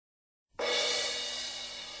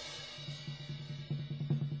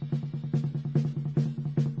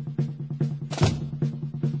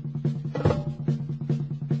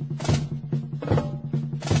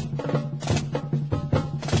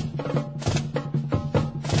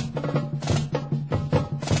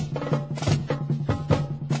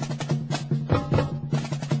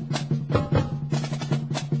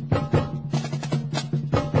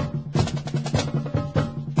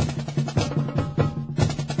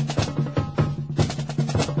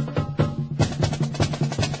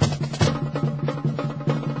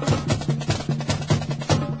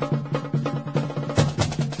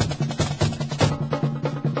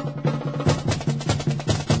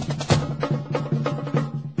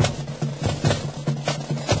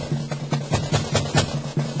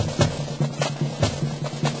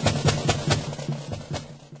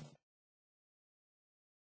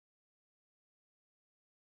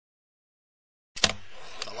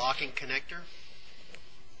locking connector,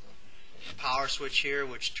 power switch here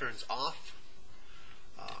which turns off.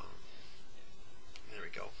 There we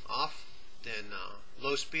go, off, then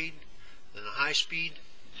low speed, then a high speed.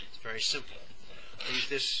 It's very simple. I use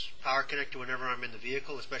this power connector whenever I'm in the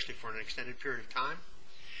vehicle, especially for an extended period of time.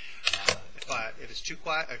 If it's too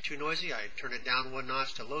quiet or too noisy, I turn it down one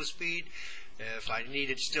notch to low speed. If I need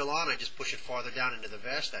it still on, I just push it farther down into the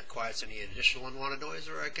vest. That quiets any additional unwanted noise,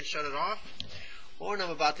 or I can shut it off. Or when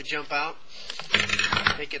I'm about to jump out,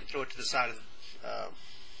 take it and throw it to the side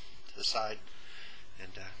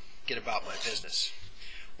and get about my business.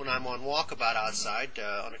 When I'm on walkabout outside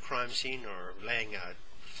on a crime scene or laying a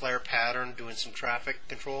flare pattern, doing some traffic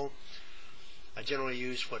control, I generally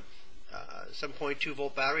use 7.2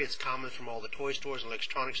 volt battery. It's common from all the toy stores and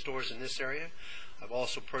electronic stores in this area. I've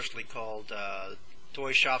also personally called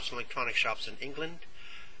toy shops and electronic shops in England,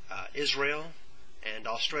 Israel, and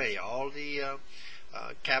Australia. All the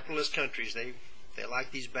capitalist countries, they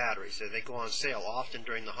like these batteries. They go on sale often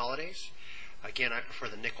during the holidays. Again, I prefer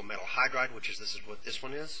the nickel metal hydride, which is what this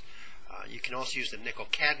one is. You can also use the nickel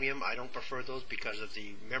cadmium. I don't prefer those because of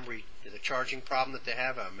the charging problem that they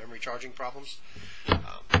have, memory charging problems.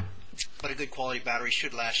 But a good quality battery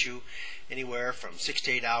should last you anywhere from 6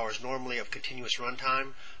 to 8 hours normally of continuous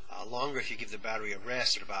runtime. Longer if you give the battery a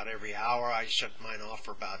rest at about every hour. I shut mine off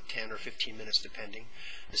for about 10 or 15 minutes depending.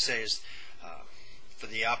 This says for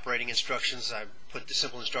the operating instructions, I put the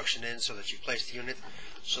simple instruction in so that you place the unit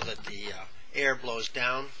so that the air blows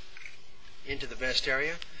down into the vest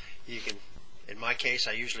area. You can, in my case,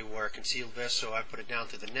 I usually wear a concealed vest, so I put it down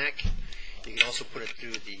through the neck. You can also put it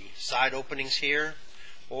through the side openings here,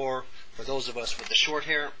 or for those of us with the short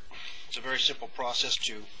hair, it's a very simple process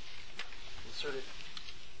to insert it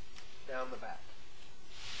down the back.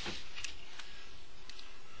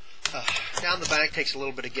 Down the back takes a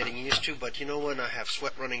little bit of getting used to, but you know, when I have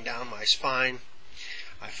sweat running down my spine,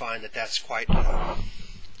 I find that that's quite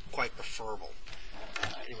preferable.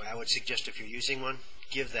 Anyway, I would suggest if you're using one,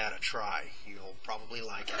 give that a try. You'll probably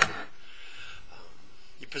like it.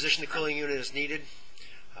 You position the cooling unit as needed.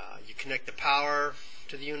 You connect the power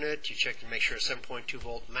to the unit. You check to make sure 7.2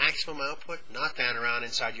 volt maximum output, not fan around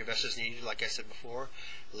inside your vest is needed, like I said before.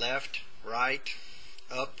 Left, right,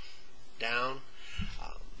 up, down,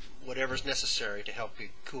 whatever's necessary to help you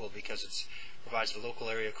cool, because it provides the local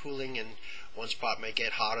area cooling, and one spot may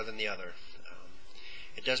get hotter than the other.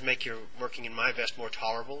 It does make your working in my vest more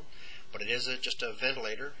tolerable, but it is just a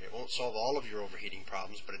ventilator. It won't solve all of your overheating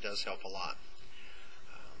problems, but it does help a lot.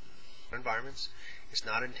 Environments. It's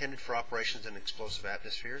not intended for operations in explosive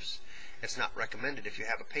atmospheres. It's not recommended if you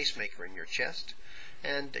have a pacemaker in your chest,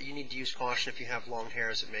 and you need to use caution if you have long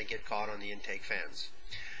hairs that may get caught on the intake fans.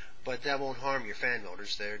 But that won't harm your fan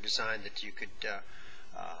motors. They're designed that you could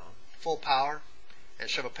full power and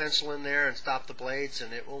shove a pencil in there and stop the blades,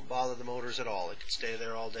 and it won't bother the motors at all. It can stay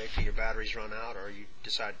there all day till your batteries run out, or you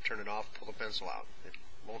decide to turn it off, pull the pencil out. It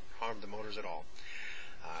won't harm the motors at all.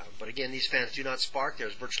 But again, these fans do not spark.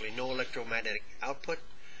 There's virtually no electromagnetic output.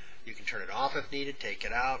 You can turn it off if needed, take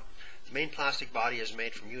it out. The main plastic body is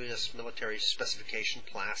made from U.S. military specification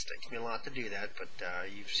plastic. It takes me a lot to do that, but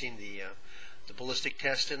you've seen the ballistic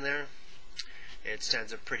test in there. It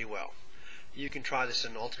stands up pretty well. You can try this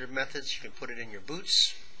in alternate methods. You can put it in your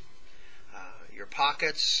boots, your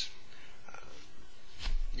pockets.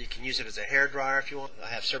 You can use it as a hair dryer if you want. I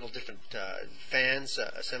have several different fans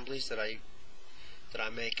assemblies that I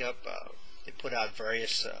make up. They put out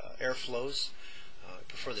various airflows. I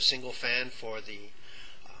prefer the single fan for the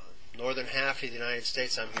northern half of the United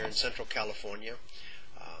States. I'm here in Central California,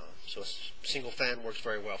 so a single fan works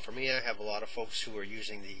very well for me. I have a lot of folks who are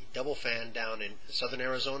using the double fan down in southern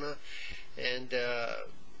Arizona, and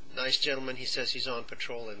nice gentleman, he says he's on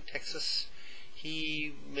patrol in Texas.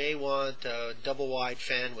 He may want a double wide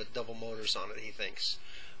fan with double motors on it, he thinks.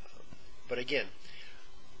 But again,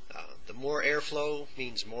 the more airflow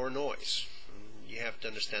means more noise. You have to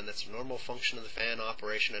understand that's a normal function of the fan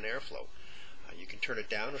operation and airflow. You can turn it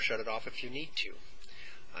down or shut it off if you need to.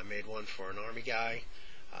 I made one for an Army guy,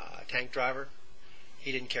 a tank driver.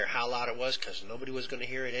 He didn't care how loud it was because nobody was going to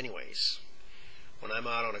hear it anyways. When I'm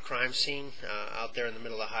out on a crime scene, out there in the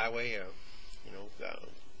middle of the highway,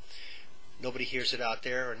 nobody hears it out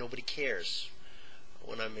there, or nobody cares.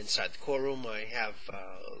 When I'm inside the courtroom, I have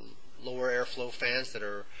lower airflow fans that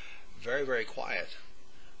are very, very quiet,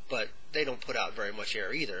 but they don't put out very much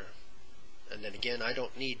air either. And then again, I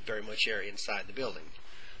don't need very much air inside the building.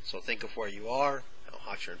 So think of where you are, how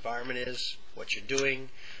hot your environment is, what you're doing,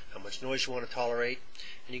 how much noise you want to tolerate,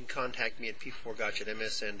 and you can contact me at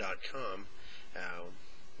p4gotcha@msn.com.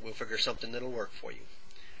 We'll figure something that'll work for you.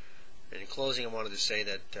 And in closing, I wanted to say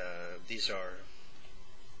that these are,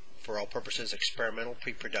 for all purposes, experimental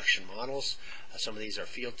pre-production models. Some of these are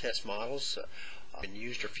field test models, been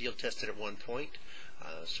used or field tested at one point.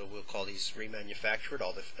 So we'll call these remanufactured.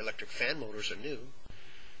 All the electric fan motors are new.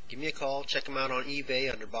 Give me a call. Check them out on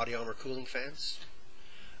eBay under Body Armor Cooling Fans.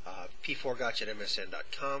 P4Gotcha at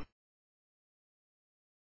msn.com.